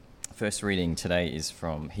First reading today is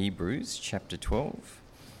from Hebrews chapter 12,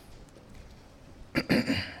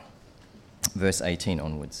 verse 18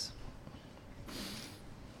 onwards.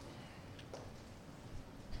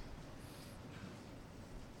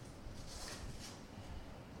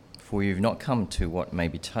 For you've not come to what may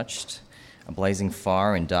be touched, a blazing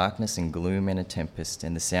fire and darkness and gloom and a tempest,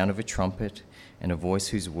 and the sound of a trumpet, and a voice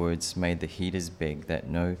whose words made the heaters beg that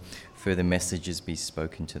no further messages be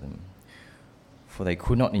spoken to them. For they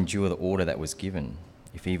could not endure the order that was given.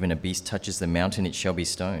 If even a beast touches the mountain, it shall be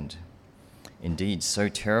stoned. Indeed, so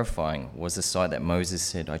terrifying was the sight that Moses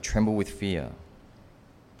said, I tremble with fear.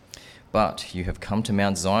 But you have come to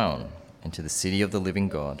Mount Zion, and to the city of the living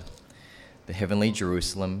God, the heavenly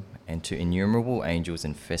Jerusalem, and to innumerable angels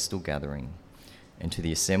in festal gathering, and to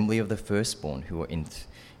the assembly of the firstborn who are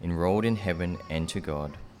enrolled in heaven, and to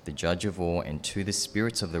God, the judge of all, and to the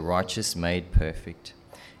spirits of the righteous made perfect,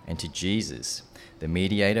 and to Jesus, the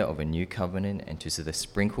mediator of a new covenant, and to the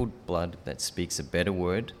sprinkled blood that speaks a better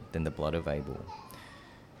word than the blood of Abel.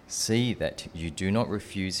 See that you do not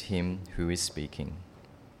refuse him who is speaking.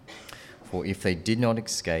 For if they did not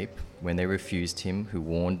escape when they refused him who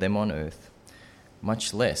warned them on earth,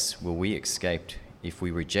 much less will we escape if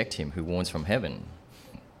we reject him who warns from heaven.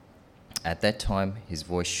 At that time his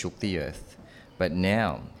voice shook the earth, but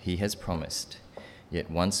now he has promised,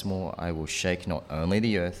 yet once more I will shake not only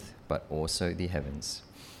the earth, but also the heavens.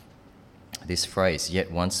 This phrase, yet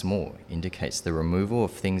once more, indicates the removal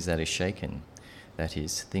of things that are shaken, that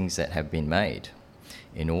is, things that have been made,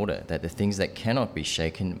 in order that the things that cannot be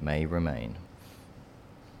shaken may remain.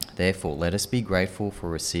 Therefore, let us be grateful for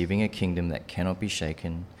receiving a kingdom that cannot be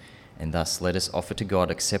shaken, and thus let us offer to God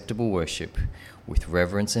acceptable worship with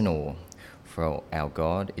reverence and awe, for our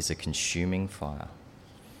God is a consuming fire.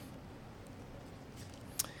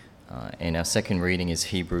 And our second reading is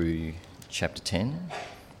Hebrews chapter 10,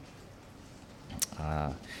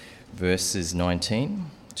 verses 19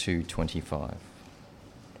 to 25.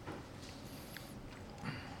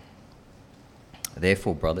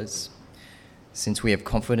 Therefore, brothers, since we have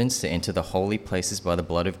confidence to enter the holy places by the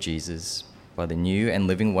blood of Jesus, by the new and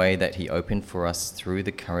living way that he opened for us through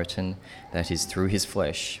the curtain that is through his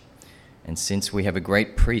flesh, and since we have a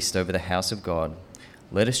great priest over the house of God,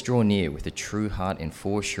 let us draw near with a true heart in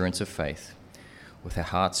full assurance of faith, with our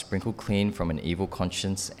hearts sprinkled clean from an evil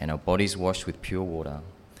conscience and our bodies washed with pure water.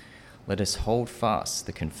 Let us hold fast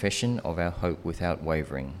the confession of our hope without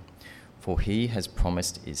wavering, for he has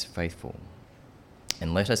promised is faithful.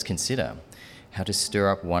 And let us consider how to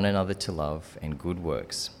stir up one another to love and good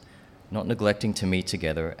works, not neglecting to meet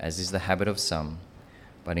together, as is the habit of some,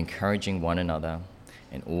 but encouraging one another,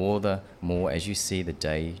 and all the more as you see the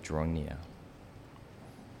day drawing near.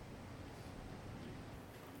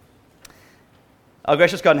 Our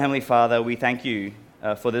gracious God and Heavenly Father, we thank you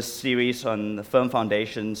for this series on the firm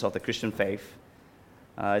foundations of the Christian faith.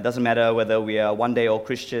 It doesn't matter whether we are one-day-old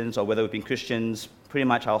Christians or whether we've been Christians pretty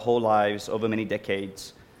much our whole lives over many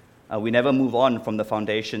decades. We never move on from the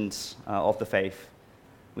foundations of the faith.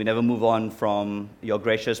 We never move on from your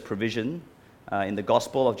gracious provision in the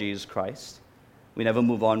gospel of Jesus Christ. We never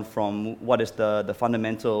move on from what is the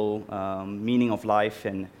fundamental meaning of life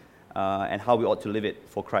and how we ought to live it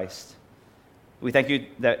for Christ. We thank you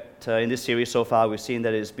that in this series so far we've seen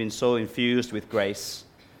that it's been so infused with grace,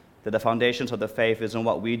 that the foundations of the faith isn't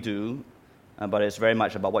what we do, but it's very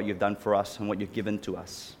much about what you've done for us and what you've given to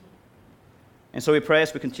us. And so we pray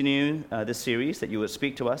as we continue this series that you would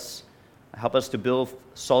speak to us, help us to build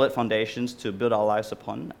solid foundations to build our lives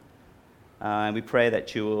upon. And we pray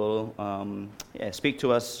that you will speak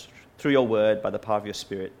to us through your word by the power of your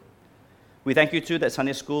Spirit. We thank you too that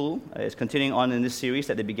Sunday School is continuing on in this series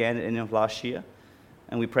that they began at the end of last year.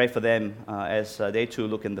 And we pray for them as they too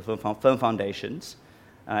look in the firm foundations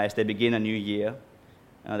as they begin a new year,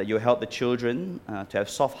 that you'll help the children to have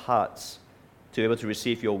soft hearts to be able to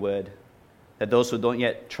receive your word, that those who don't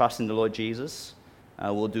yet trust in the Lord Jesus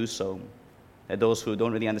will do so, that those who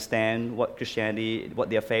don't really understand what Christianity, what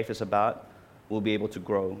their faith is about, will be able to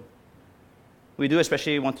grow. We do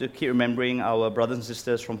especially want to keep remembering our brothers and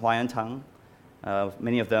sisters from Huayan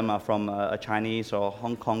many of them are from a Chinese or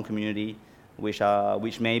Hong Kong community,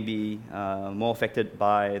 which may be more affected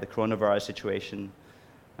by the coronavirus situation.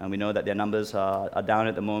 We know that their numbers are down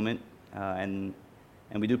at the moment, and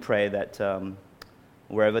we do pray that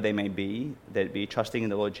wherever they may be, they'd be trusting in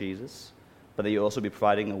the Lord Jesus, but that you'll also be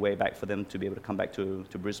providing a way back for them to be able to come back to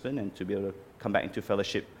Brisbane and to be able to come back into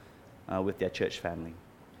fellowship with their church family.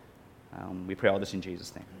 We pray all this in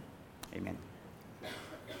Jesus' name. Amen.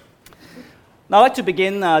 Now, I'd like to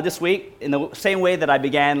begin this week in the same way that I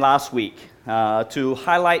began last week. to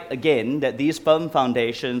highlight again that these firm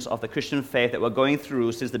foundations of the Christian faith that we're going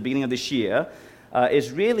through since the beginning of this year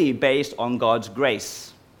is really based on God's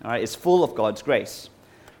grace. All right? It's full of God's grace.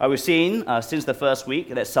 We've seen since the first week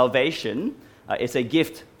that salvation is a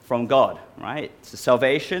gift from God. Right? So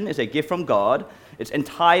salvation is a gift from God. It's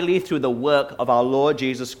entirely through the work of our Lord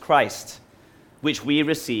Jesus Christ, which we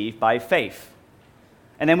receive by faith.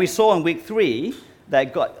 And then we saw in week 3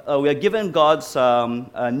 that we are given God's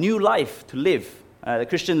new life to live. The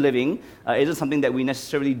Christian living isn't something that we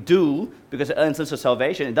necessarily do because it earns us a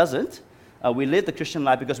salvation. It doesn't. We live the Christian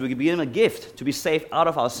life because we are given a gift to be saved out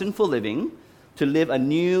of our sinful living, to live a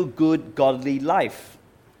new, good, godly life.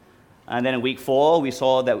 And then in week 4, we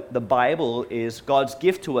saw that the Bible is God's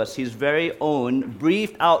gift to us, His very own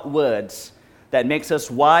breathed out words that makes us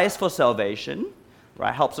wise for salvation,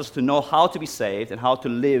 right? Helps us to know how to be saved and how to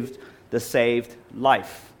live the saved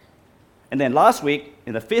life. And then last week,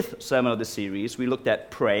 in the 5th sermon of the series, we looked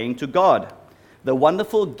at praying to God, the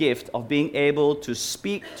wonderful gift of being able to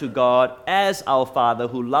speak to God as our Father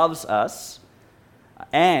who loves us,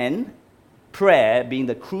 and prayer being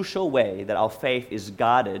the crucial way that our faith is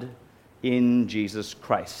guarded in Jesus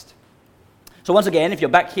Christ. So once again, if you're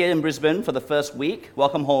back here in Brisbane for the first week,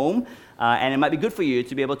 welcome home, and it might be good for you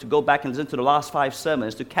to be able to go back and listen to the last 5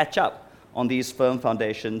 sermons to catch up on these Firm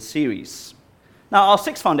Foundation series. Now, our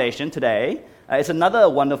 6th foundation today is another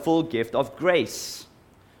wonderful gift of grace.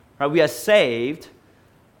 Right? We are saved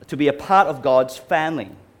to be a part of God's family.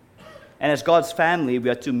 And as God's family, we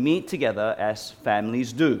are to meet together as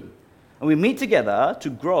families do. And we meet together to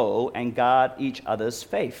grow and guard each other's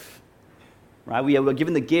faith. Right? We're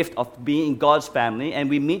given the gift of being in God's family, and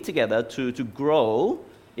we meet together to grow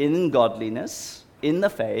in godliness, in the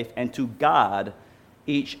faith, and to guard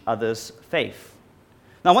each other's faith.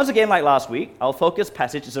 Now, once again, like last week, our focus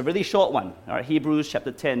passage is a really short one. All right, Hebrews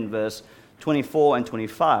chapter 10, verse 24 and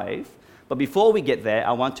 25. But before we get there,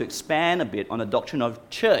 I want to expand a bit on the doctrine of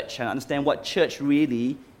church and understand what church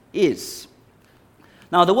really is.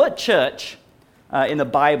 Now, the word church in the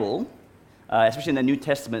Bible, especially in the New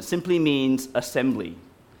Testament, simply means assembly.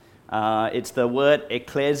 It's the word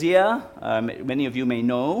ecclesia, many of you may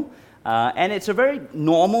know, and it's a very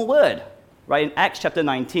normal word. Right, in Acts chapter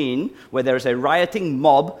 19, where there is a rioting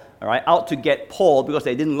mob, all right, out to get Paul because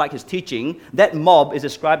they didn't like his teaching, that mob is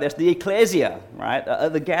described as the ecclesia, right,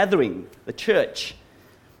 the gathering, the church.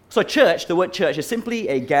 So church, the word church, is simply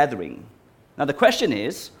a gathering. Now the question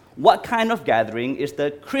is, what kind of gathering is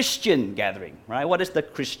the Christian gathering, right? What is the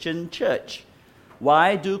Christian church?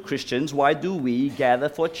 Why do we gather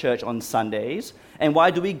for church on Sundays? And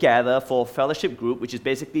why do we gather for fellowship group, which is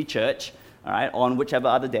basically church, all right, on whichever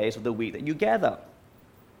other days of the week that you gather?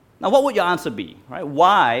 Now, what would your answer be? Right?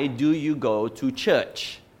 Why do you go to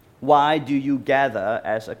church? Why do you gather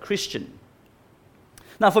as a Christian?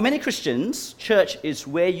 Now, for many Christians, church is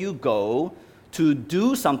where you go to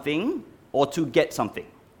do something or to get something.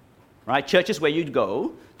 Right? Church is where you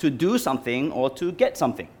go to do something or to get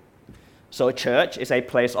something. So church is a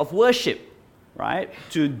place of worship, right?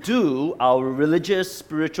 To do our religious,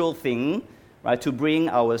 spiritual thing, right, to bring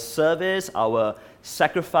our service, our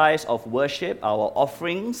sacrifice of worship, our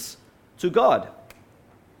offerings to God.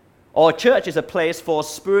 Or church is a place for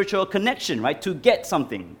spiritual connection, right, to get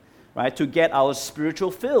something, right, to get our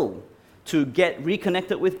spiritual fill, to get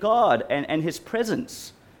reconnected with God and His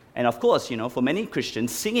presence. And of course, for many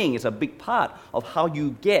Christians, singing is a big part of how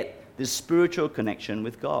you get this spiritual connection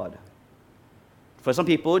with God. For some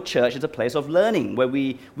people, church is a place of learning where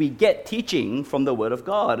we get teaching from the Word of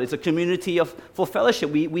God. It's a community for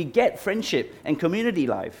fellowship. We get friendship and community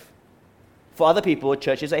life. For other people,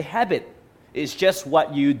 church is a habit. It's just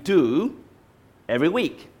what you do every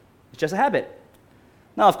week. It's just a habit.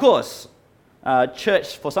 Now, of course,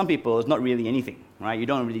 church for some people is not really anything, right? You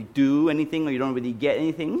don't really do anything or you don't really get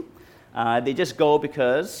anything. We just go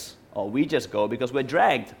because we're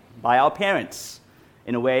dragged by our parents.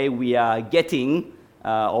 In a way, we are getting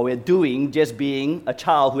or we're doing just being a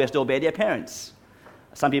child who has to obey their parents.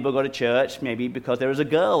 Some people go to church maybe because there is a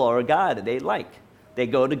girl or a guy that they like. They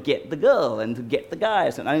go to get the girl and to get the guy.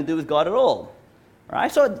 It's nothing to do with God at all.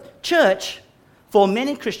 Right? So church, for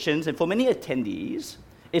many Christians and for many attendees,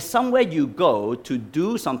 is somewhere you go to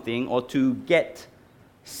do something or to get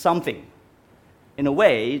something. In a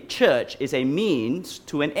way, church is a means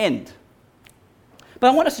to an end. But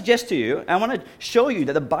I want to suggest to you, I want to show you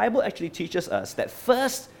that the Bible actually teaches us that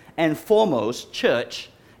first and foremost, church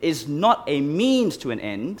is not a means to an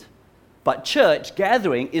end, but church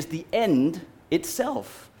gathering is the end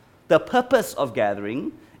itself. The purpose of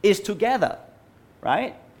gathering is to gather,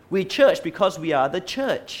 right? We church because we are the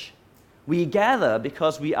church. We gather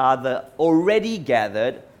because we are the already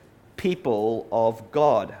gathered people of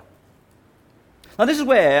God. Now, this is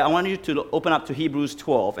where I want you to open up to Hebrews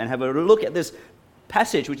 12 and have a look at this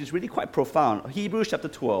passage, which is really quite profound. Hebrews chapter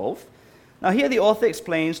 12. Now, here the author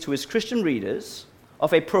explains to his Christian readers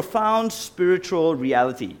of a profound spiritual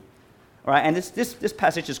reality. All right, and this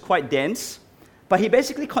passage is quite dense, but he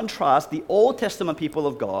basically contrasts the Old Testament people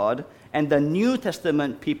of God and the New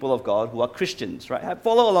Testament people of God who are Christians. Right?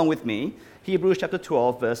 Follow along with me. Hebrews chapter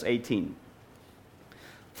 12, verse 18.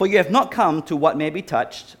 For you have not come to what may be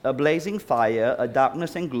touched, a blazing fire, a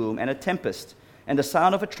darkness and gloom, and a tempest, and the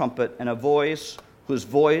sound of a trumpet, and a voice whose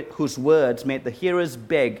words made the hearers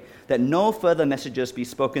beg that no further messages be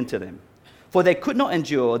spoken to them. For they could not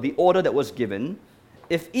endure the order that was given.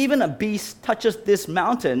 If even a beast touches this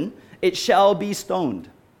mountain, it shall be stoned.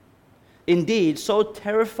 Indeed, so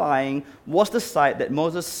terrifying was the sight that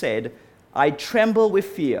Moses said, I tremble with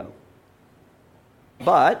fear.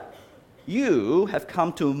 But you have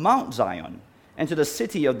come to Mount Zion, and to the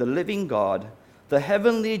city of the living God, the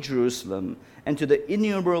heavenly Jerusalem, and to the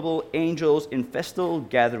innumerable angels in festal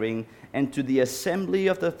gathering, and to the assembly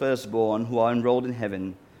of the firstborn who are enrolled in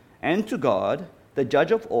heaven, and to God, the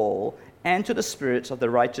judge of all, and to the spirits of the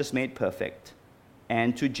righteous made perfect,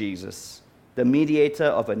 and to Jesus, the mediator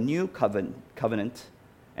of a new covenant,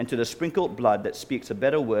 and to the sprinkled blood that speaks a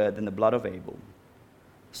better word than the blood of Abel.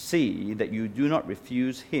 See that you do not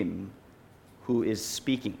refuse him who is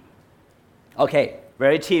speaking. Okay,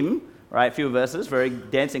 very Tim, right? Few verses, very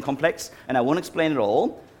dense and complex, and I won't explain it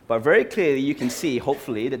all, but very clearly you can see,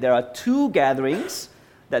 hopefully, that there are two gatherings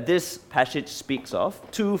that this passage speaks of,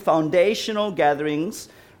 two foundational gatherings,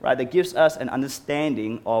 right, that gives us an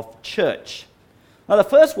understanding of church. Now, the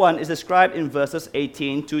first one is described in verses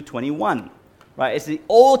 18 to 21, right? It's the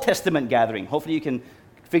Old Testament gathering. Hopefully you can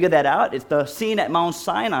figure that out. It's the scene at Mount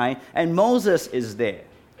Sinai, and Moses is there.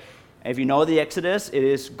 If you know the Exodus, it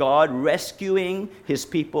is God rescuing his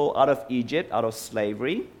people out of Egypt, out of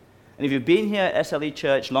slavery. And if you've been here at SLE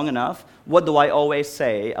Church long enough, what do I always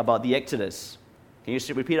say about the Exodus? Can you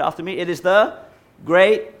repeat it after me? It is the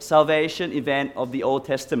great salvation event of the Old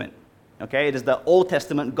Testament. Okay, it is the Old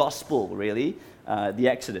Testament gospel, really, the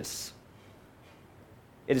Exodus.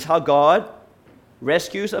 It is how God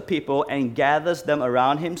rescues a people and gathers them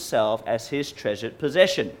around himself as his treasured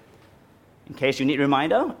possession. In case you need a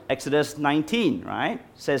reminder, Exodus 19, right,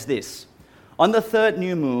 says this. On the third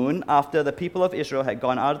new moon, after the people of Israel had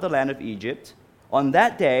gone out of the land of Egypt, on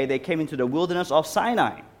that day they came into the wilderness of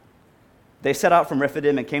Sinai. They set out from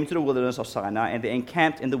Rephidim and came to the wilderness of Sinai, and they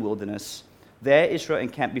encamped in the wilderness. There Israel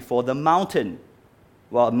encamped before the mountain,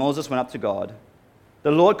 while Moses went up to God.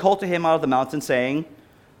 The Lord called to him out of the mountain, saying,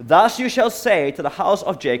 Thus you shall say to the house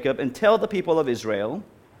of Jacob, and tell the people of Israel,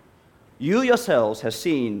 You yourselves have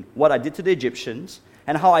seen what I did to the Egyptians,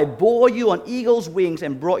 and how I bore you on eagle's wings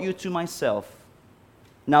and brought you to myself.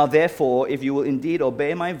 Now therefore, if you will indeed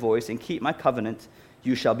obey my voice and keep my covenant,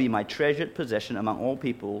 you shall be my treasured possession among all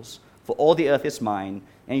peoples, for all the earth is mine,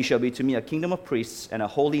 and you shall be to me a kingdom of priests and a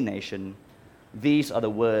holy nation. These are the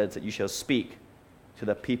words that you shall speak to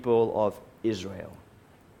the people of Israel.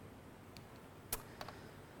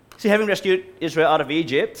 See, having rescued Israel out of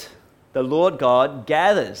Egypt, the Lord God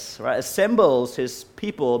gathers, right, assembles his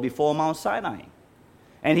people before Mount Sinai.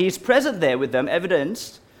 And he's present there with them,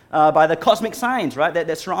 evidenced by the cosmic signs, right,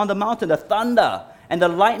 that surround the mountain, the thunder and the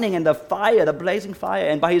lightning and the fire, the blazing fire,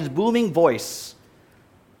 and by his booming voice,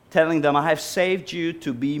 telling them, I have saved you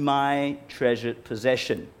to be my treasured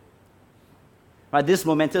possession. Right, this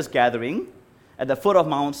momentous gathering at the foot of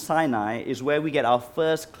Mount Sinai is where we get our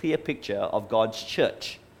first clear picture of God's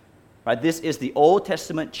church. Right, this is the Old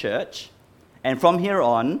Testament church, and from here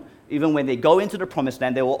on, even when they go into the Promised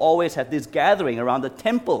Land, they will always have this gathering around the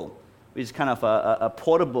temple, which is kind of a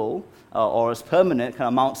portable or a permanent kind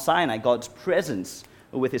of Mount Sinai, God's presence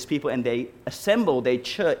with his people, and they assemble their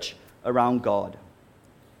church around God.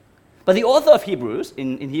 But the author of Hebrews,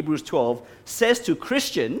 in Hebrews 12, says to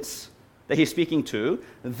Christians that he's speaking to,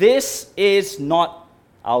 this is not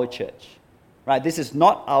our church. Right? This is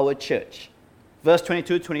not our church. Verse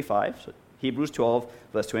 22-25, so Hebrews 12,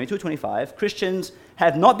 verse 22-25, Christians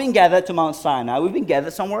have not been gathered to Mount Sinai, we've been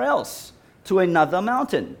gathered somewhere else, to another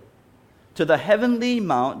mountain, to the heavenly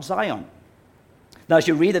Mount Zion. Now, as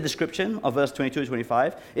you read the description of verse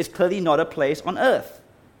 22-25, it's clearly not a place on earth.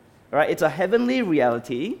 Right? It's a heavenly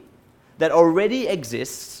reality that already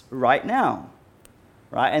exists right now.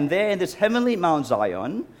 Right? And there in this heavenly Mount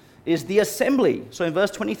Zion is the assembly. So in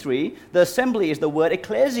verse 23, the assembly is the word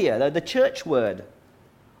ecclesia, the church word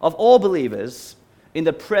of all believers in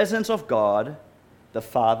the presence of God, the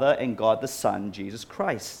Father, and God the Son, Jesus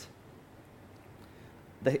Christ.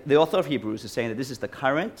 the author of Hebrews is saying that this is the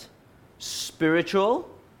current, spiritual,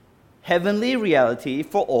 heavenly reality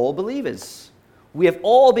for all believers. We have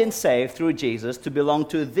all been saved through Jesus to belong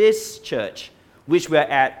to this church, which we're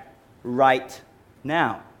at right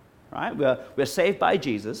now. Right? We're saved by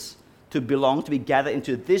Jesus to belong, to be gathered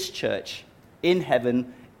into this church in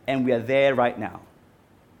heaven, and we are there right now.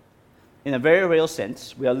 In a very real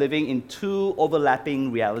sense, we are living in two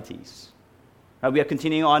overlapping realities. Right? We are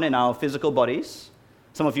continuing on in our physical bodies.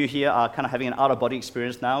 Some of you here are kind of having an out-of-body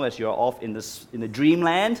experience now as you're off in the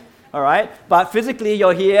dreamland, all right? But physically,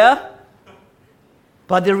 you're here.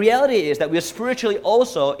 But the reality is that we're spiritually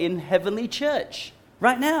also in heavenly church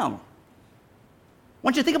right now. I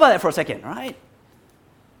want you to think about that for a second, right?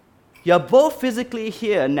 You're both physically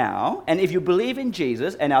here now, and if you believe in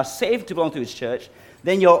Jesus and are saved to belong to his church,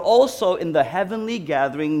 then you're also in the heavenly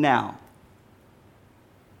gathering now.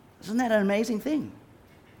 Isn't that an amazing thing?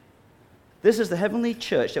 This is the heavenly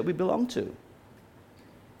church that we belong to.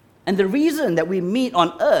 And the reason that we meet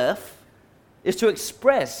on earth is to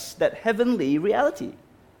express that heavenly reality.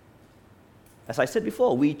 As I said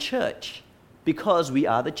before, we church because we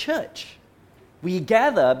are the church. We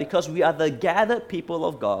gather because we are the gathered people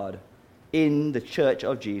of God in the church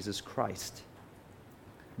of Jesus Christ.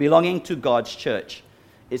 Belonging to God's church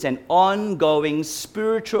is an ongoing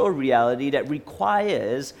spiritual reality that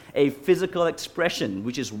requires a physical expression,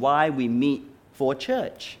 which is why we meet for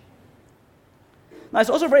church. Now, it's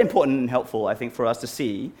also very important and helpful, I think, for us to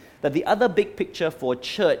see that the other big picture for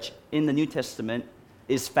church in the New Testament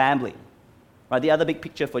is family. Right? The other big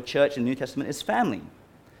picture for church in the New Testament is family.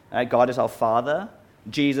 God is our Father.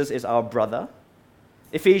 Jesus is our brother.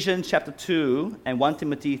 Ephesians chapter 2 and 1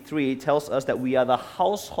 Timothy 3 tells us that we are the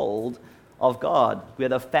household of God. We are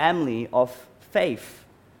the family of faith.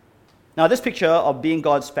 Now, this picture of being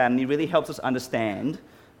God's family really helps us understand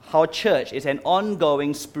how church is an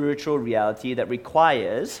ongoing spiritual reality that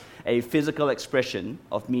requires a physical expression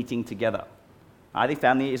of meeting together. I think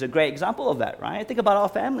family is a great example of that, right? Think about our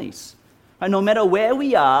families. Right? No matter where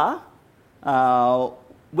we are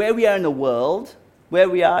in the world, where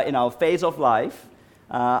we are in our phase of life,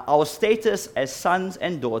 our status as sons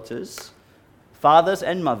and daughters, fathers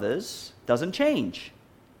and mothers, doesn't change.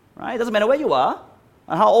 Right? It doesn't matter where you are,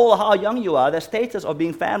 and how old or how young you are, the status of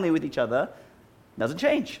being family with each other doesn't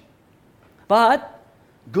change. But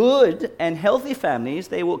good and healthy families,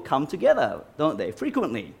 they will come together, don't they?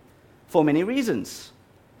 Frequently, for many reasons.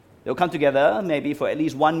 They'll come together maybe for at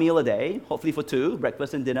least one meal a day, hopefully for two,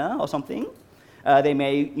 breakfast and dinner or something. They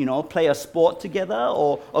may, play a sport together,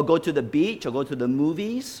 or go to the beach, or go to the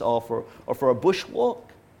movies, or for a bushwalk.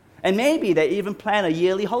 And maybe they even plan a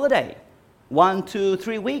yearly holiday, 1, 2,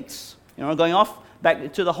 3 weeks, going off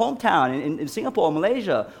back to the hometown in Singapore or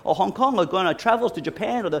Malaysia or Hong Kong, or going on travels to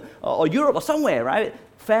Japan or Europe or somewhere, right?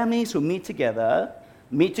 Families who meet together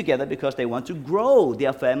because they want to grow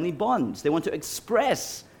their family bonds. They want to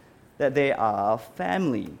express that they are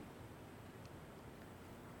family.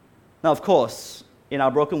 Now, of course, in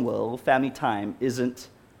our broken world, family time isn't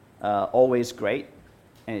always great,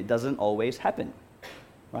 and it doesn't always happen.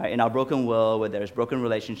 Right? In our broken world, where there's broken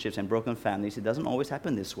relationships and broken families, it doesn't always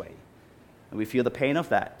happen this way. And we feel the pain of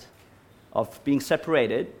that, of being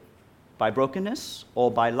separated by brokenness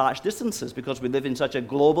or by large distances, because we live in such a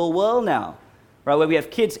global world now, right? Where we have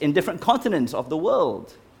kids in different continents of the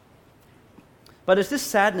world. But it's this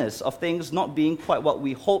sadness of things not being quite what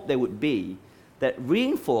we hoped they would be that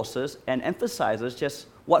reinforces and emphasizes just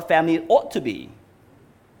what family ought to be.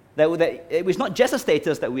 That it was not just a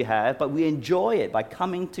status that we have, but we enjoy it by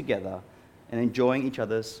coming together and enjoying each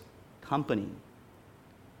other's company.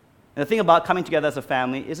 And the thing about coming together as a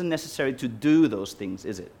family isn't necessary to do those things,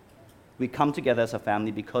 is it? We come together as a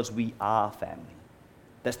family because we are family.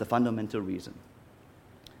 That's the fundamental reason.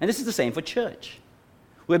 And this is the same for church.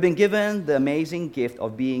 We've been given the amazing gift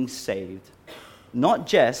of being saved, not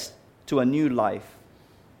just to a new life,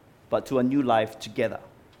 but to a new life together.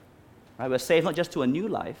 Right? We're saved not just to a new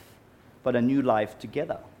life, but a new life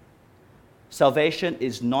together. Salvation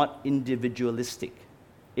is not individualistic.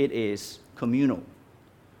 It is communal.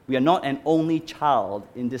 We are not an only child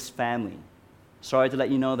in this family. Sorry to let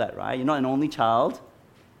you know that, right? You're not an only child.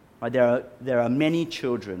 Right? There are many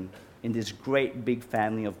children in this great big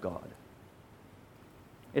family of God.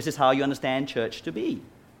 Is this how you understand church to be?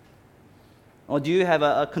 Or do you have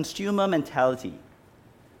a consumer mentality?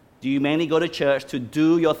 Do you mainly go to church to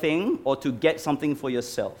do your thing or to get something for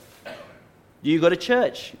yourself? Do you go to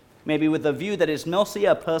church maybe with a view that it's mostly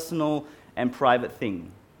a personal and private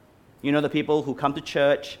thing? You know, the people who come to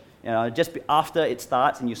church just after it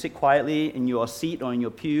starts, and you sit quietly in your seat or in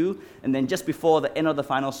your pew, and then just before the end of the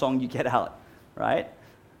final song, you get out, right?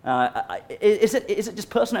 Is it just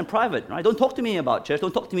personal and private? Right? Don't talk to me about church.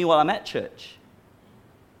 Don't talk to me while I'm at church.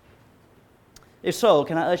 If so,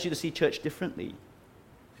 can I urge you to see church differently?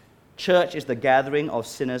 Church is the gathering of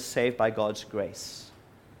sinners saved by God's grace.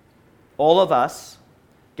 All of us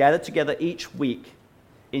gather together each week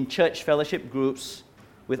in church fellowship groups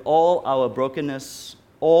with all our brokenness,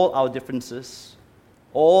 all our differences,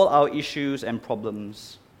 all our issues and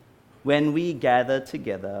problems. When we gather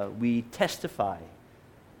together, we testify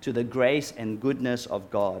to the grace and goodness of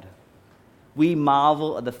God. We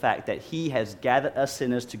marvel at the fact that He has gathered us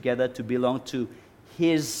sinners together to belong to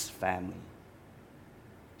His family.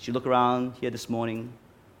 As you look around here this morning,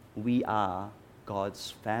 we are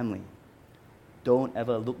God's family. Don't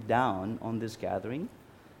ever look down on this gathering,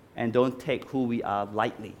 and don't take who we are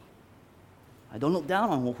lightly. Don't look down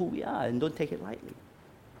on who we are, and don't take it lightly.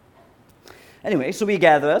 Anyway, so we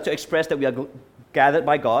gather to express that we are gathered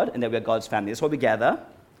by God and that we are God's family. That's why we gather.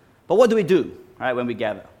 But what do we do, right, when we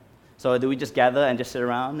gather? So do we just gather and just sit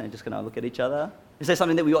around and just kind of look at each other? Is there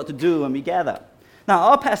something that we ought to do when we gather? Now,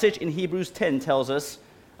 our passage in Hebrews 10 tells us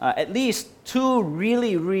at least two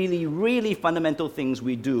really, really, really fundamental things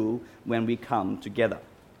we do when we come together.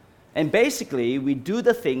 And basically, we do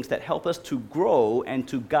the things that help us to grow and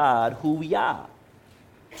to guard who we are.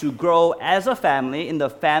 To grow as a family in the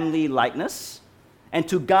family likeness, and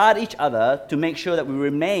to guard each other to make sure that we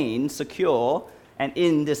remain secure and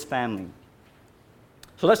in this family.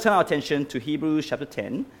 So let's turn our attention to Hebrews chapter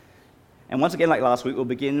 10. And once again, like last week, we'll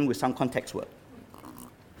begin with some context work.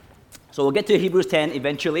 So we'll get to Hebrews 10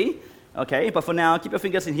 eventually, okay? But for now, keep your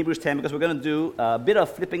fingers in Hebrews 10 because we're going to do a bit of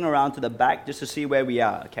flipping around to the back just to see where we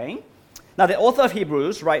are, okay? Now, the author of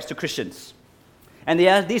Hebrews writes to Christians. And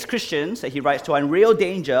these Christians that he writes to are in real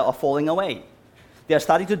danger of falling away. They are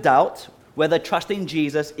starting to doubt whether trusting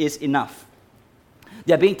Jesus is enough.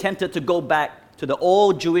 They are being tempted to go back to the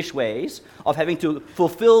old Jewish ways of having to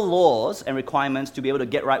fulfill laws and requirements to be able to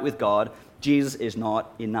get right with God. Jesus is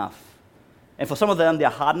not enough. And for some of them, they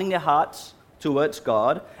are hardening their hearts towards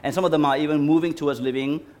God, and some of them are even moving towards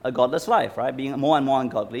living a godless life, right? Being more and more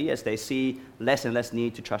ungodly as they see less and less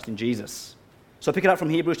need to trust in Jesus. So pick it up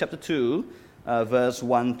from Hebrews chapter 2, verse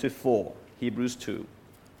 1 to 4. Hebrews 2.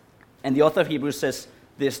 And the author of Hebrews says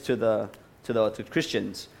this to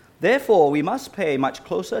Christians. Therefore, we must pay much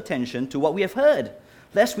closer attention to what we have heard,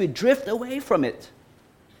 lest we drift away from it.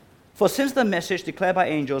 For since the message declared by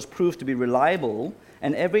angels proved to be reliable,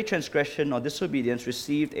 and every transgression or disobedience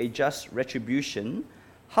received a just retribution,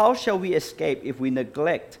 how shall we escape if we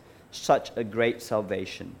neglect such a great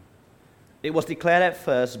salvation? It was declared at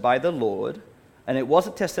first by the Lord, and it was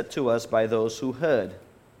attested to us by those who heard.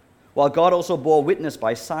 While God also bore witness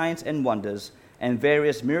by signs and wonders, and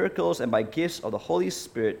various miracles, and by gifts of the Holy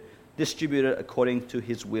Spirit distributed according to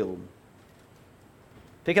His will.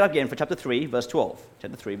 Pick it up again for chapter 3, verse 12.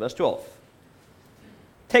 Chapter 3, verse 12.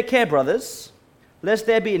 Take care, brothers, lest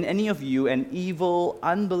there be in any of you an evil,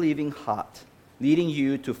 unbelieving heart, leading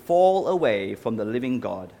you to fall away from the living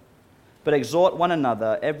God. But exhort one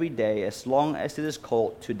another every day as long as it is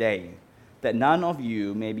called today, that none of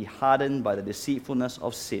you may be hardened by the deceitfulness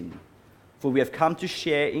of sin. For we have come to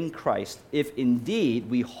share in Christ, if indeed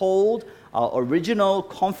we hold our original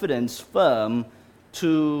confidence firm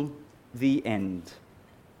to the end.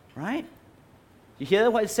 Right? You hear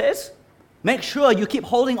what it says? Make sure you keep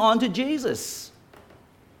holding on to Jesus.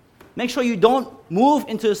 Make sure you don't move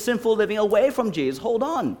into sinful living away from Jesus. Hold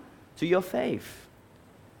on to your faith.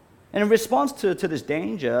 And in response to this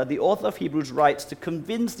danger, the author of Hebrews writes to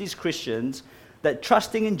convince these Christians that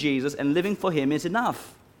trusting in Jesus and living for Him is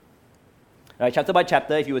enough. Right, chapter by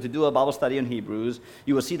chapter, if you were to do a Bible study on Hebrews,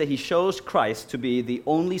 you will see that he shows Christ to be the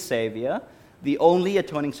only Savior, the only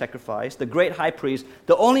atoning sacrifice, the great high priest,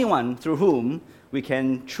 the only one through whom we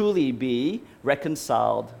can truly be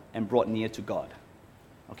reconciled and brought near to God.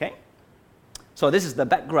 Okay? So this is the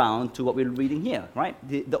background to what we're reading here, right?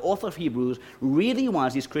 The author of Hebrews really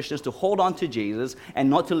wants these Christians to hold on to Jesus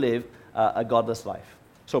and not to live a godless life.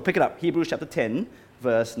 So pick it up, Hebrews chapter 10,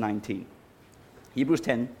 verse 19. Hebrews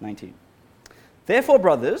 10, 19. Therefore,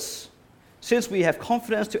 brothers, since we have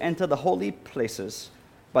confidence to enter the holy places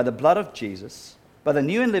by the blood of Jesus, by the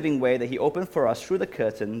new and living way that He opened for us through the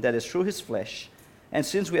curtain, that is through His flesh, and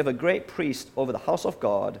since we have a great priest over the house of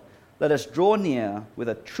God, let us draw near with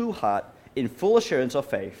a true heart in full assurance of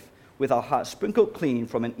faith, with our hearts sprinkled clean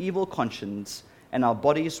from an evil conscience and our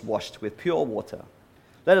bodies washed with pure water.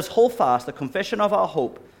 Let us hold fast the confession of our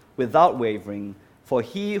hope without wavering, for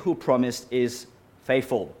He who promised is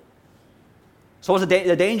faithful. So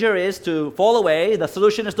the danger is to fall away. The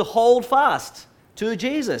solution is to hold fast to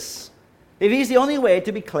Jesus. If He's the only way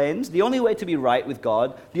to be cleansed, the only way to be right with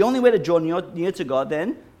God, the only way to draw near to God,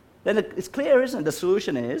 then it's clear, isn't it? The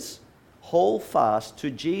solution is hold fast to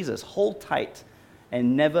Jesus, hold tight,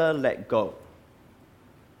 and never let go.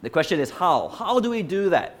 The question is how? How do we do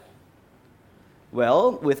that?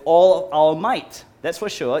 Well, with all our might, that's for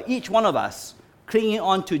sure. Each one of us clinging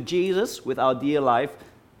on to Jesus with our dear life,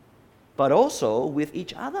 but also with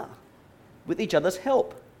each other, with each other's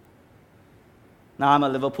help. Now, I'm a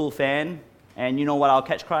Liverpool fan, and you know what our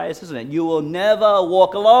catch cry is, isn't it? You will never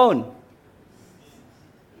walk alone.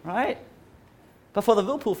 Right? But for the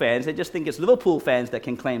Liverpool fans, they just think it's Liverpool fans that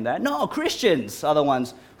can claim that. No, Christians are the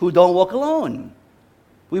ones who don't walk alone.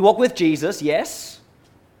 We walk with Jesus, yes,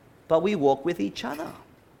 but we walk with each other.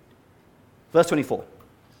 Verse 24.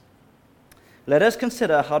 Let us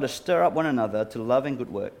consider how to stir up one another to love and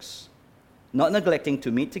good works, not neglecting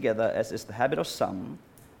to meet together as is the habit of some,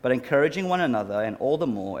 but encouraging one another, and all the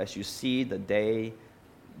more as you see the day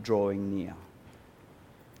drawing near.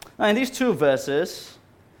 Now, in these two verses,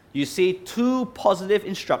 you see two positive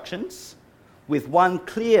instructions with one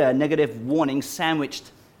clear negative warning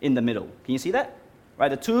sandwiched in the middle. Can you see that? Right,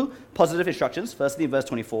 the two positive instructions, firstly, verse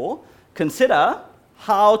 24, consider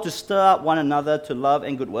how to stir up one another to love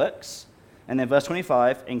and good works. And then verse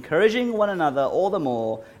 25, encouraging one another all the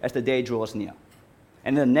more as the day draws near.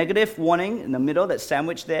 And the negative warning in the middle that's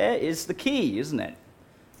sandwiched there is the key, isn't it?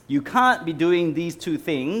 You can't be doing these two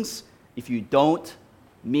things if you don't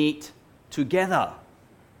meet together.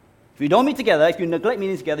 If you don't meet together, if you neglect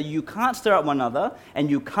meeting together, you can't stir up one another and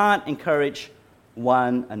you can't encourage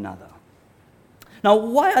one another. Now,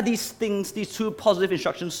 why are these things, these two positive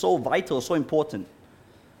instructions, so vital, so important?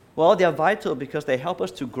 Well, they are vital because they help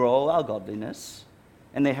us to grow our godliness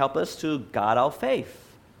and they help us to guard our faith.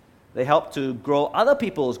 They help to grow other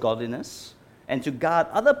people's godliness and to guard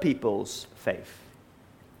other people's faith.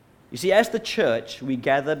 You see, as the church, we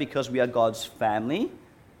gather because we are God's family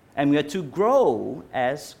and we are to grow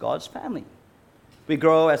as God's family. We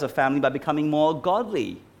grow as a family by becoming more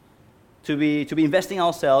godly, to be investing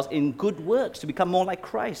ourselves in good works, to become more like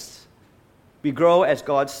Christ. We grow as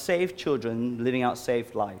God's saved children, living out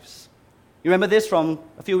saved lives. You remember this from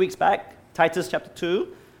a few weeks back, Titus chapter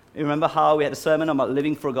 2? You remember how we had a sermon about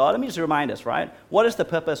living for God? Let me just remind us, right? What is the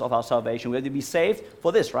purpose of our salvation? We have to be saved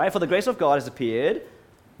for this, right? For the grace of God has appeared,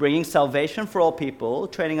 bringing salvation for all people,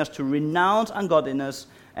 training us to renounce ungodliness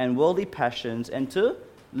and worldly passions, and to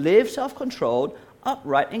live self-controlled,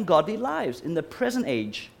 upright, and godly lives in the present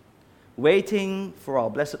age, waiting for our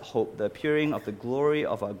blessed hope, the appearing of the glory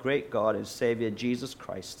of our great God and Savior, Jesus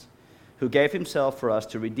Christ, who gave himself for us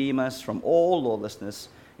to redeem us from all lawlessness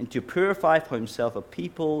and to purify for himself a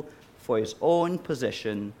people for his own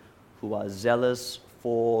possession who are zealous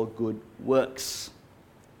for good works.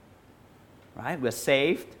 Right? We're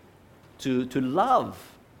saved to love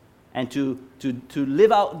and to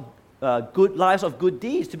live out good lives of good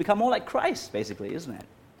deeds, to become more like Christ, basically, isn't it?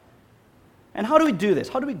 And how do we do this?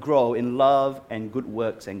 How do we grow in love and good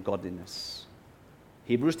works and godliness?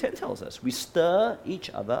 Hebrews 10 tells us we stir each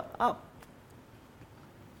other up.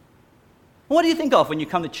 What do you think of when you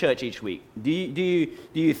come to church each week? What do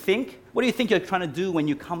you think you're trying to do when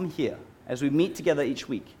you come here as we meet together each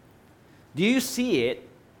week? Do you see it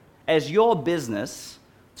as your business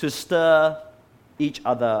to stir each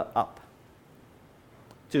other up?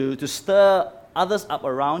 To stir others up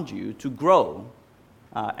around you to grow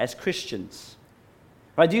as Christians?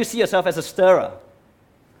 Right? Do you see yourself as a stirrer?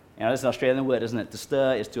 You know, it's an Australian word, isn't it? To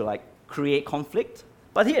stir is to like create conflict.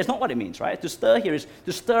 But here, it's not what it means, right? To stir here is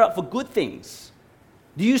to stir up for good things.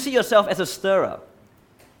 Do you see yourself as a stirrer?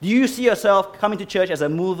 Do you see yourself coming to church as a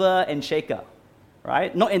mover and shaker,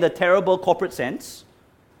 right? Not in the terrible corporate sense,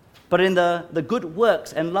 but in the good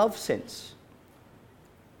works and love sense.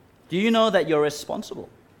 Do you know that you're responsible?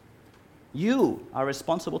 You are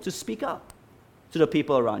responsible to speak up to the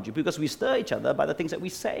people around you, because we stir each other by the things that we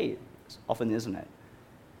say, often, isn't it?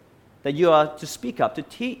 That you are to speak up, to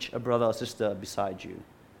teach a brother or sister beside you,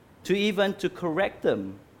 to correct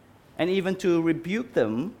them, and even to rebuke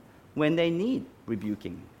them when they need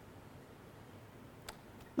rebuking.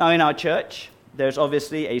 Now, in our church, there's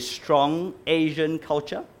obviously a strong Asian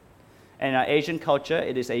culture. And in our Asian culture,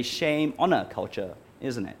 it is a shame-honor culture,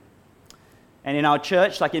 isn't it? And in our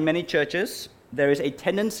church, like in many churches, there is a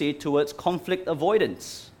tendency towards conflict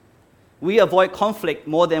avoidance. We avoid conflict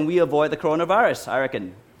more than we avoid the coronavirus, I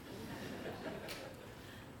reckon.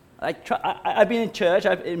 I've been in church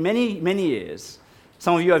in many years.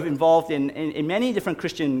 Some of you are involved in many different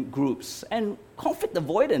Christian groups. And conflict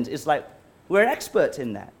avoidance is like, we're experts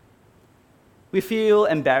in that. We feel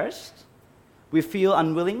embarrassed. We feel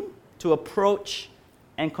unwilling to approach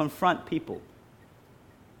and confront people.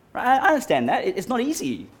 Right? I understand that. It's not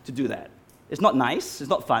easy to do that. It's not nice, it's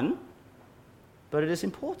not fun, but it is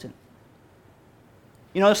important.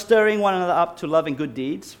 Stirring one another up to love and good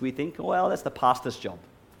deeds, we think, well, that's the pastor's job.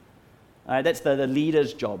 That's the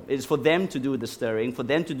leader's job. It's for them to do the stirring, for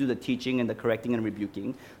them to do the teaching and the correcting and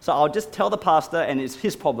rebuking. So I'll just tell the pastor and it's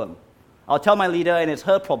his problem. I'll tell my leader and it's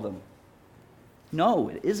her problem. No,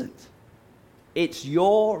 it isn't. It's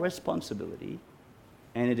your responsibility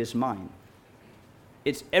and it is mine.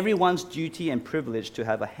 It's everyone's duty and privilege to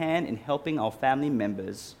have a hand in helping our family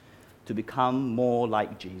members to become more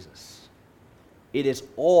like Jesus. It is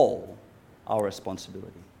all our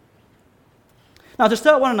responsibility. Now, to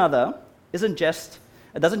stir one another doesn't just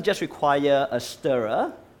require a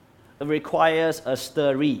stirrer, it requires a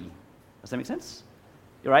stirree. Does that make sense?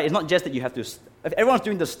 Right? It's not just that you have to, if everyone's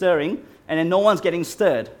doing the stirring and then no one's getting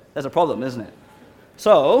stirred, that's a problem, isn't it?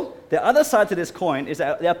 So, the other side to this coin is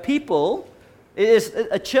that there are people,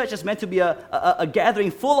 a church is meant to be a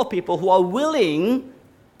gathering full of people who are willing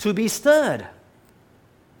to be stirred.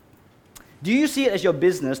 Do you see it as your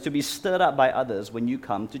business to be stirred up by others when you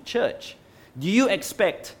come to church? Do you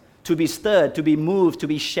expect to be stirred, to be moved, to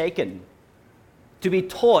be shaken, to be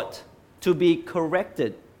taught, to be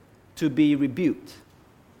corrected, to be rebuked?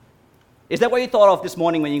 Is that what you thought of this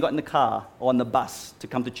morning when you got in the car or on the bus to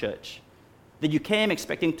come to church? That you came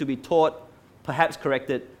expecting to be taught, perhaps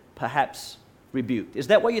corrected, perhaps rebuked? Is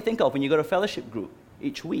that what you think of when you go to fellowship group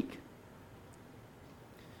each week?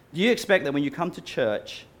 Do you expect that when you come to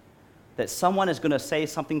church, that someone is going to say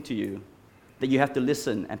something to you that you have to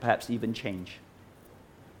listen and perhaps even change?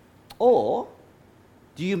 Or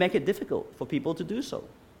do you make it difficult for people to do so?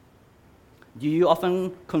 Do you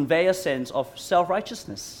often convey a sense of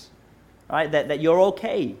self-righteousness, right? That you're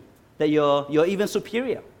okay, that you're even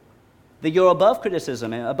superior, that you're above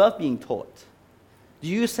criticism and above being taught? Do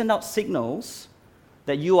you send out signals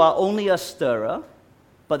that you are only a stirrer,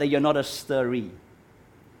 but that you're not a stirree?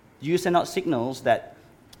 Do you send out signals that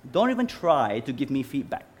don't even try to give me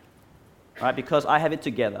feedback, right? Because I have it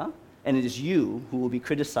together, and it is you who will be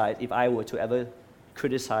criticized if I were to ever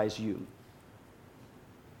criticize you.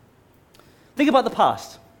 Think about the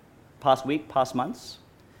past week, past months.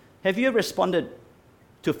 Have you responded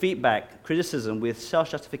to feedback, criticism with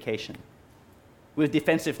self-justification, with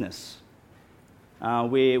defensiveness,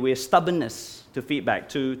 with stubbornness to feedback,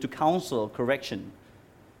 to counsel, correction?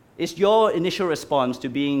 Is your initial response to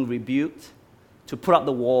being rebuked to put up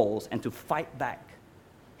the walls and to fight back?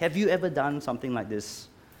 Have you ever done something like this?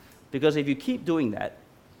 Because if you keep doing that,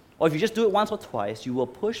 or if you just do it once or twice, you will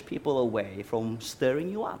push people away from stirring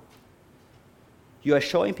you up. You are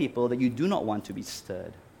showing people that you do not want to be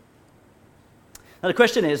stirred. Now the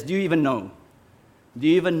question is, do you even know? Do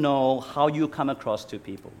you even know how you come across to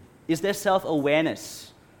people? Is there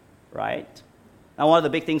self-awareness, right? Now one of the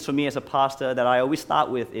big things for me as a pastor that I always start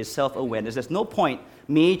with is self-awareness. There's no point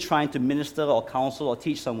me trying to minister or counsel or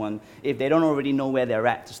teach someone if they don't already know where they're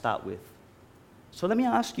at to start with. So let me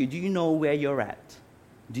ask you, do you know where you're at?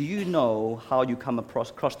 Do you know how you come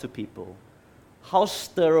across to people? How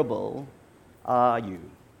stirrable are you?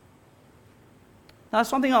 Now,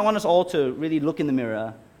 something I want us all to really look in the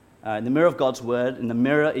mirror of God's Word, in the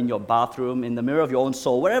mirror in your bathroom, in the mirror of your own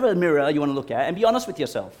soul, wherever mirror you want to look at, and be honest with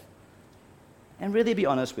yourself. And really be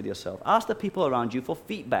honest with yourself. Ask the people around you for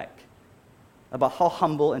feedback about how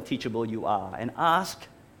humble and teachable you are, and ask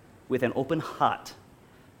with an open heart,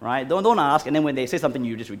 right? Don't ask, and then when they say something,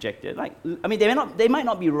 you just reject it. They might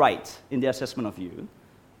not be right in their assessment of you,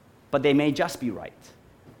 but they may just be right.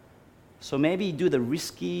 So maybe do the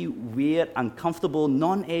risky, weird, uncomfortable,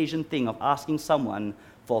 non-Asian thing of asking someone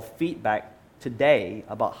for feedback today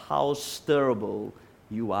about how stirrable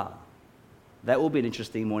you are. That will be an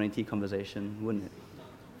interesting morning tea conversation, wouldn't it?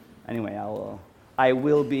 Anyway, I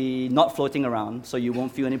will be not floating around, so you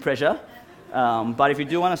won't feel any pressure. But if you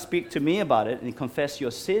do want to speak to me about it and confess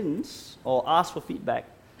your sins or ask for feedback,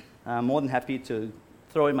 I'm more than happy to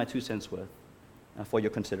throw in my 2 cents worth for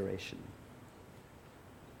your consideration.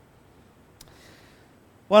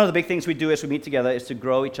 One of the big things we do as we meet together is to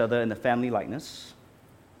grow each other in the family likeness,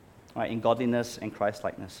 right, in godliness and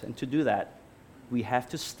Christ-likeness. And to do that, we have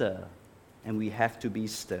to stir, and we have to be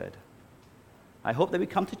stirred. I hope that we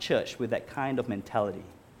come to church with that kind of mentality.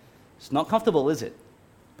 It's not comfortable, is it?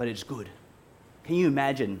 But it's good. Can you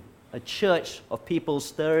imagine a church of people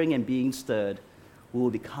stirring and being stirred who will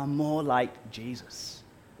become more like Jesus?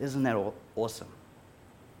 Isn't that awesome?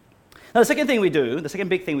 Now, the second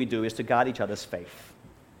big thing we do is to guard each other's faith.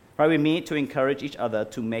 Right, we meet to encourage each other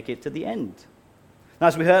to make it to the end. Now,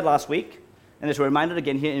 as we heard last week, and as we're reminded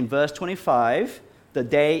again here in verse 25 the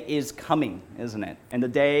day is coming, isn't it? And the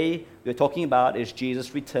day we're talking about is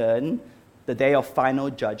Jesus' return, the day of final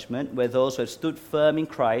judgment, where those who have stood firm in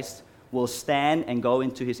Christ will stand and go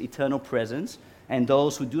into his eternal presence, and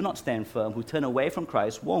those who do not stand firm, who turn away from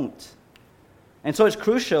Christ, won't. And so it's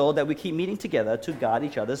crucial that we keep meeting together to guard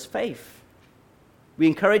each other's faith. We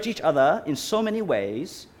encourage each other in so many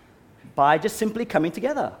ways by just simply coming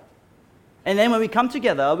together. And then when we come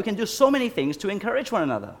together, we can do so many things to encourage one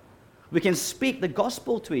another. We can speak the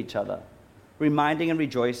gospel to each other, reminding and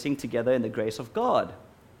rejoicing together in the grace of God.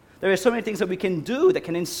 There are so many things that we can do that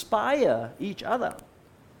can inspire each other.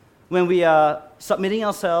 When we are submitting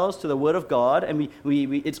ourselves to the Word of God, and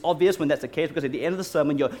it's obvious when that's the case, because at the end of the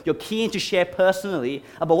sermon, you're keen to share personally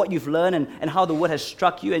about what you've learned and how the Word has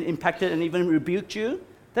struck you and impacted and even rebuked you,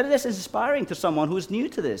 that is inspiring to someone who's new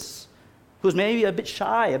to this, who's maybe a bit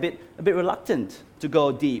shy, a bit reluctant to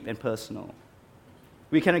go deep and personal.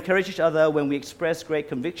 We can encourage each other when we express great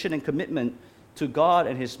conviction and commitment to God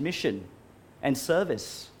and His mission and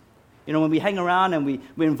service. When we hang around and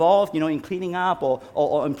we're involved, in cleaning up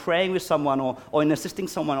or in praying with someone or in assisting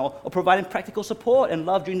someone or providing practical support and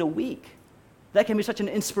love during the week, that can be such an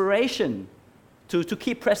inspiration to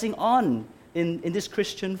keep pressing on in this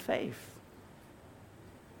Christian faith.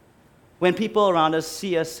 When people around us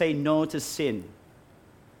see us say no to sin,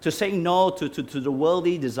 to saying no to the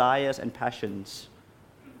worldly desires and passions,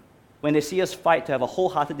 when they see us fight to have a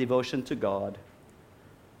wholehearted devotion to God,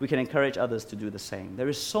 we can encourage others to do the same. There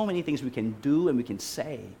is so many things we can do and we can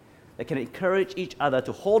say that can encourage each other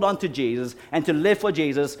to hold on to Jesus and to live for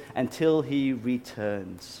Jesus until He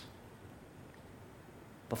returns.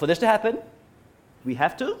 But for this to happen, we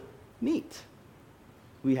have to meet.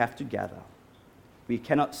 We have to gather. We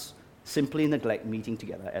cannot simply neglect meeting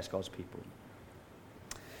together as God's people.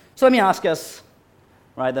 So let me ask us,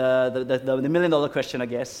 right, the million-dollar question, I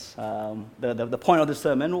guess, the point of the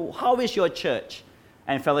sermon: how is your church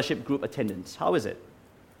and fellowship group attendance? How is it?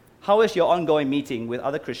 How is your ongoing meeting with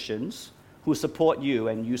other Christians who support you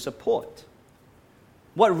and you support?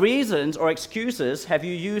 What reasons or excuses have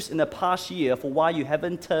you used in the past year for why you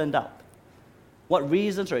haven't turned up? What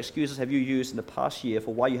reasons or excuses have you used in the past year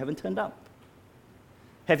for why you haven't turned up?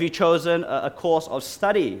 Have you chosen a course of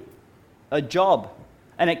study, a job,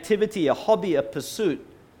 an activity, a hobby, a pursuit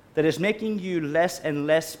that is making you less and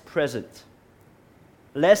less present,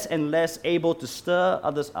 less and less able to stir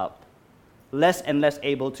others up, less and less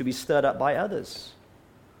able to be stirred up by others,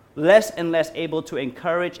 less and less able to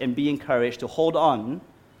encourage and be encouraged to hold on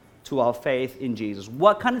to our faith in Jesus?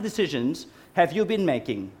 What kind of decisions have you been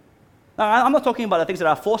making? Now, I'm not talking about the things that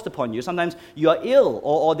are forced upon you. Sometimes you are ill,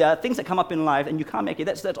 or there are things that come up in life and you can't make it.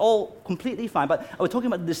 That's all completely fine. But we're talking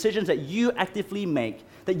about the decisions that you actively make,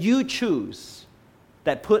 that you choose,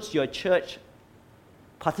 that puts your church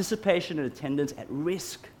participation and attendance at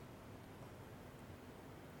risk.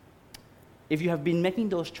 If you have been making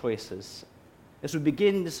those choices, as we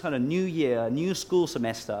begin this kind of new year, new school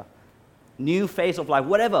semester, new phase of life,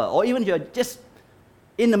 whatever, or even you're just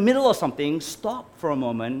in the middle of something, stop for a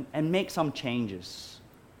moment and make some changes.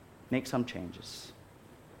 Make some changes.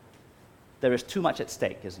 There is too much at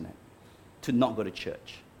stake, isn't it, to not go to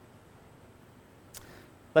church.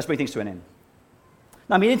 Let's bring things to an end.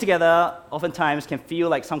 Now, meeting together oftentimes can feel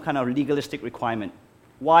like some kind of legalistic requirement.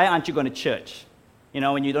 Why aren't you going to church?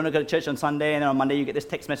 When you don't go to church on Sunday and then on Monday you get this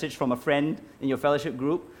text message from a friend in your fellowship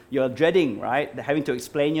group, you're dreading, right, having to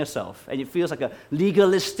explain yourself. And it feels like a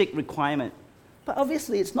legalistic requirement. But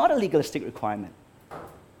obviously, it's not a legalistic requirement.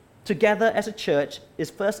 To gather as a church is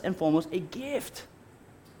first and foremost a gift,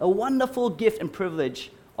 a wonderful gift and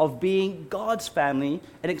privilege of being God's family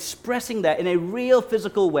and expressing that in a real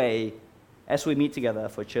physical way as we meet together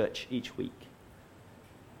for church each week.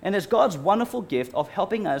 And it's God's wonderful gift of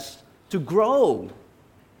helping us to grow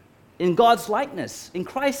in God's likeness, in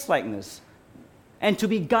Christ's likeness, and to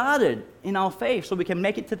be guarded in our faith so we can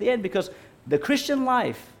make it to the end, because the Christian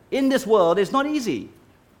life in this world is not easy.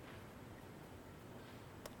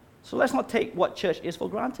 So let's not take what church is for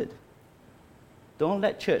granted. Don't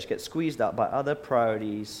let church get squeezed out by other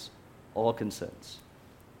priorities or concerns.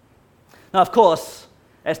 Now, of course,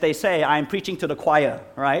 as they say, I'm preaching to the choir,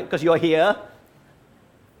 right? Because you're here.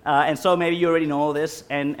 And so maybe you already know all this,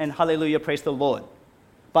 and hallelujah, praise the Lord.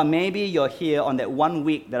 But maybe you're here on that 1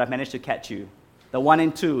 week that I've managed to catch you. The 1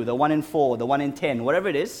 in 2, the 1 in 4, the 1 in 10, whatever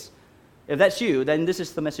it is. If that's you, then this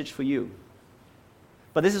is the message for you.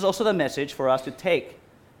 But this is also the message for us to take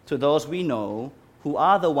to those we know who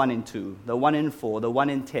are the 1 in 2, the 1 in 4, the 1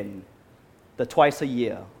 in 10, the twice a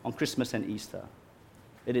year on Christmas and Easter.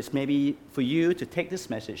 It is maybe for you to take this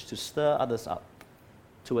message to stir others up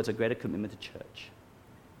towards a greater commitment to church.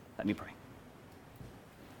 Let me pray.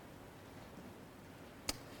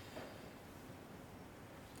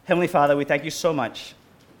 Heavenly Father, we thank you so much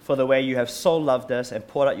for the way you have so loved us and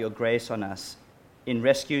poured out your grace on us in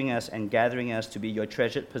rescuing us and gathering us to be your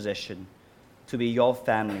treasured possession, to be your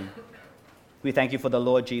family. We thank you for the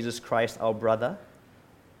Lord Jesus Christ, our brother,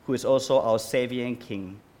 who is also our Savior and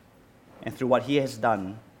King, and through what he has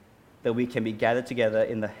done, that we can be gathered together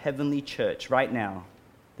in the heavenly church right now,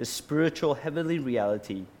 this spiritual heavenly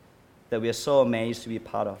reality that we are so amazed to be a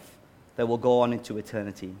part of, that will go on into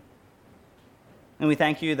eternity. And we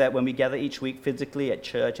thank you that when we gather each week physically at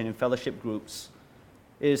church and in fellowship groups,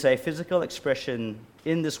 it is a physical expression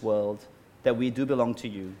in this world that we do belong to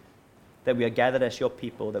you, that we are gathered as your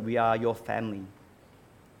people, that we are your family.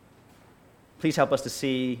 Please help us to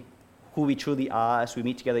see who we truly are as we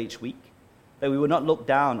meet together each week, that we will not look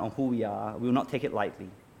down on who we are, we will not take it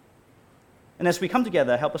lightly. And as we come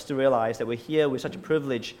together, help us to realize that we're here with such a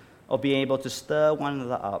privilege of being able to stir one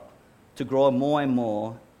another up, to grow more and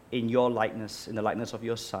more in your likeness, in the likeness of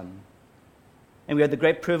your Son. And we have the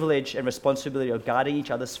great privilege and responsibility of guarding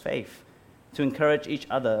each other's faith, to encourage each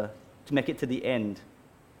other to make it to the end,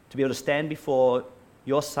 to be able to stand before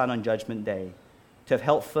your Son on Judgment Day, to have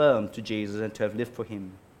held firm to Jesus and to have lived for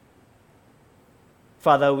him.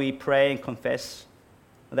 Father, we pray and confess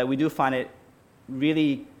that we do find it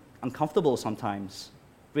really uncomfortable sometimes,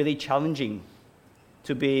 really challenging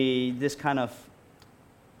to be this kind of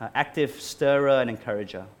active stirrer and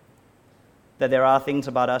encourager. That there are things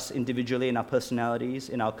about us individually in our personalities,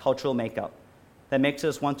 in our cultural makeup, that makes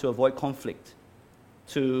us want to avoid conflict,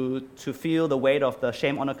 to feel the weight of the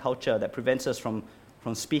shame-honor culture that prevents us from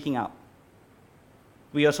speaking up.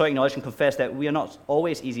 We also acknowledge and confess that we are not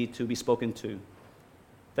always easy to be spoken to.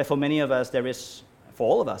 That for many of us, for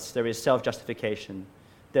all of us, there is self-justification,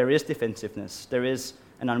 there is defensiveness, there is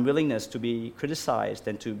an unwillingness to be criticized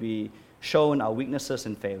and to be shown our weaknesses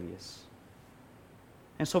and failures.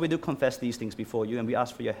 And so we do confess these things before you, and we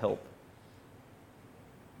ask for your help.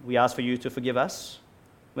 We ask for you to forgive us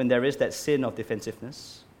when there is that sin of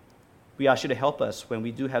defensiveness. We ask you to help us when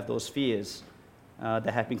we do have those fears that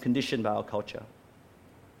have been conditioned by our culture.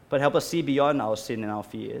 But help us see beyond our sin and our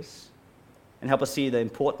fears, and help us see the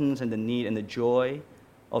importance and the need and the joy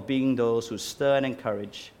of being those who stir and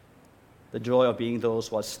encourage, the joy of being those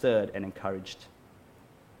who are stirred and encouraged.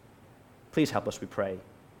 Please help us, we pray,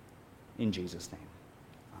 in Jesus' name.